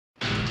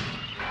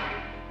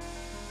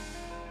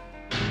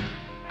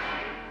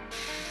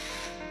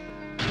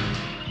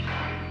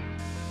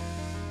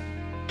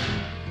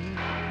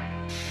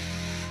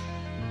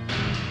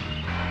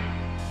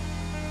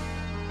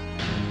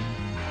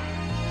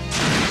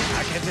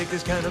can't take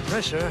this kind of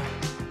pressure.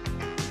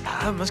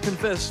 I must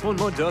confess, one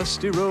more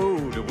dusty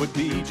road would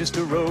be just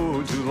a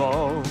road too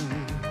long.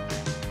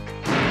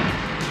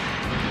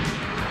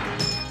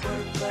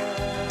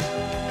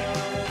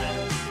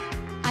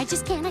 I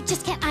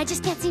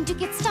just can't seem to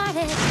get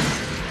started.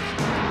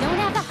 Don't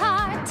have the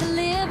heart to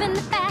live in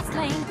the fast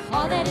lane.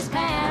 All that is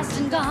past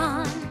and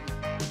gone.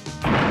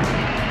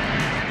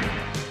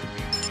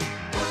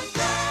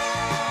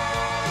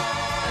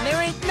 And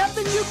there ain't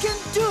nothing you can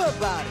do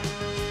about it.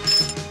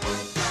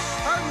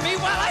 Pardon me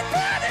while I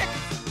panic!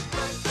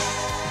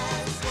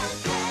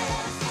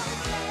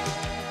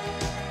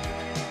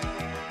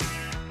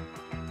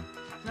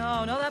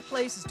 No, that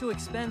place is too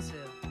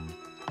expensive.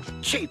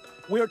 Cheap.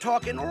 We're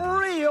talking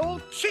real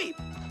cheap.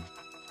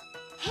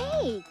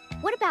 Hey,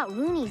 what about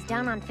Rooney's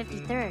down on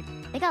 53rd?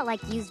 They got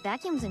like used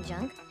vacuums and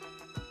junk.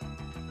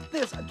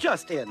 This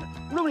just in.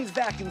 Rooney's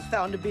vacuums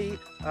found to be,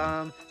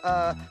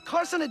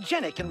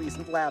 carcinogenic in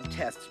recent lab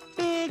tests.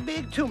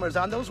 Big tumors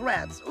on those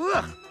rats.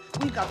 Ugh!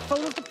 We've got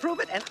photos to prove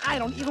it, and I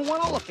don't even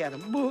want to look at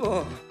them.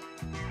 Ugh.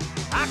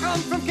 I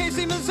come from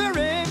Casey,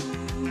 Missouri,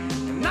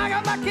 and I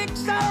got my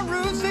kicks out of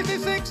Route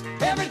 66.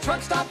 Every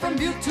truck stop from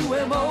Butte to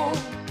MO.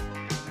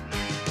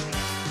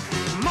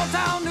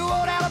 Motown to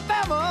old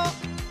Alabama.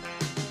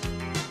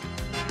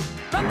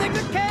 From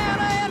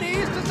Texarkana and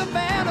east to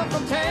Savannah.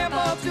 From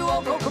Tampa to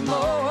old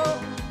Kokomo.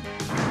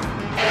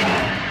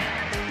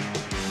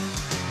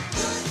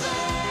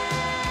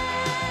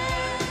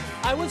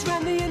 I once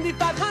ran the Indy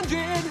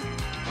 500.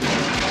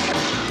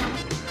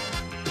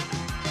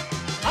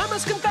 I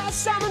must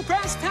confess, I'm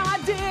impressed how I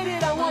did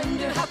it. I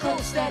wonder how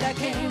close that I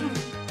came.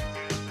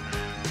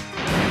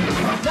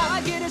 Now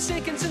I get a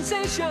sinking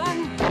sensation.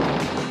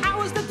 I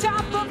was the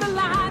top of the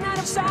line, out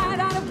of sight,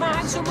 out of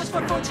mind. So much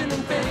for fortune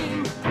and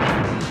fame.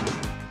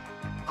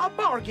 A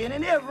bargain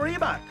in every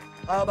buck.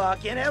 A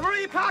buck in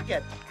every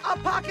pocket. A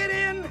pocket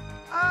in,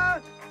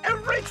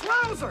 every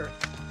trouser.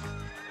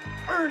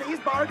 Ernie's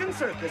Bargain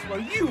Circus, where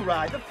you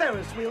ride the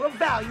Ferris wheel of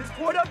values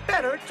toward a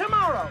better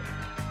tomorrow.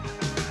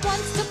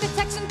 Once took a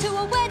Texan to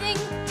a wedding.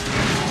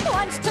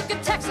 Once took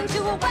a Texan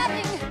to a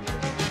wedding.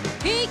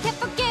 He kept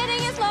forgetting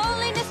his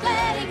loneliness,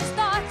 letting his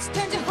thoughts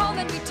turn to home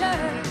and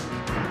return.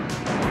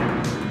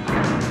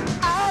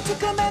 I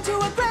took a man to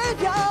a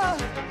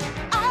graveyard.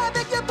 I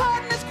beg your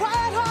pardon, it's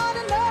quite hard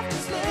enough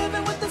just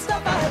living with the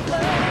stuff I've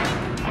learned.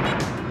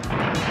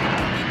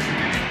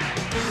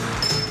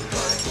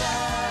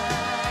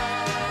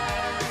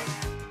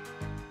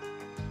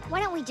 Why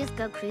don't we just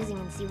go cruising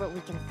and see what we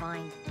can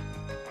find?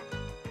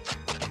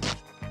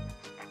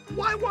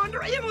 Why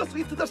wander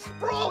aimlessly through the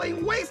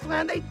sprawling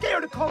wasteland they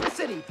dare to call a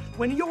city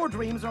when your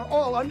dreams are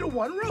all under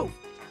one roof?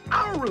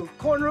 Our roof,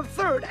 corner of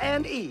 3rd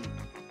and E.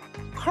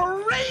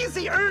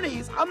 Crazy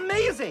Ernie's,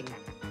 amazing.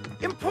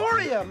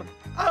 Emporium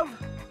of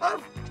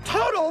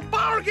total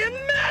bargain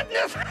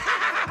madness.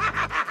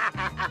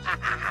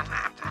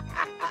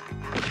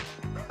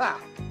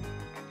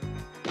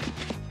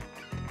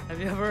 Have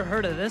you ever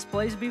heard of this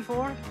place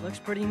before? Looks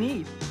pretty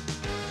neat.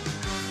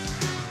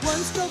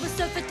 Once drove a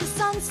surf at the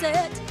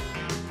sunset.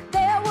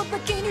 There were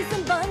bikinis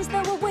and buns,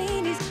 there were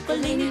weenies.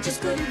 Bellini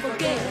just couldn't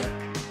forget.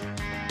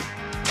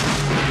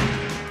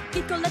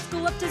 Kiko, let's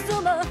go up to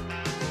Zuma.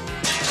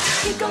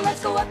 Kiko,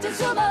 let's go up to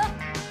Zuma.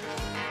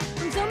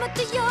 From Zuma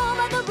to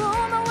Yuma, the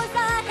rumor was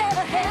I had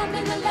a hand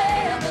in the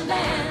lay of the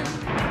land.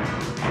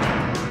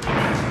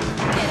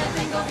 Get up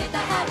and go hit the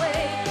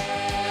highway.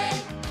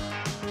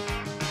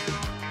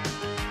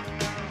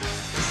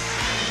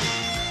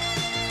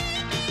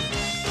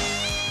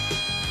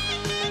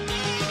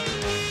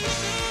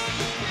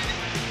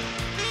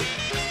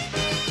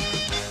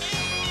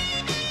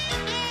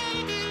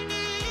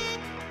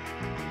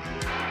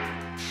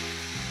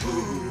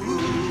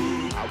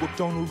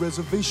 On a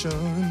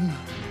reservation.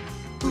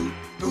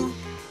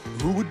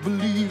 Who would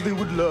believe they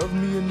would love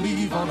me and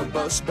leave on a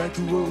bus back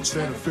to old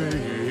Santa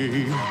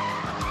Fe?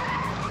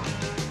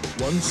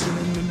 Once in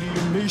an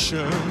Indian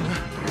nation,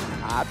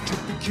 I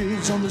took the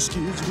kids on the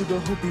skids with the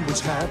hope he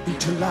was happy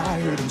till I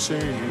heard him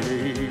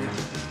say,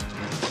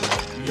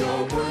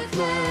 "You're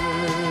worthless."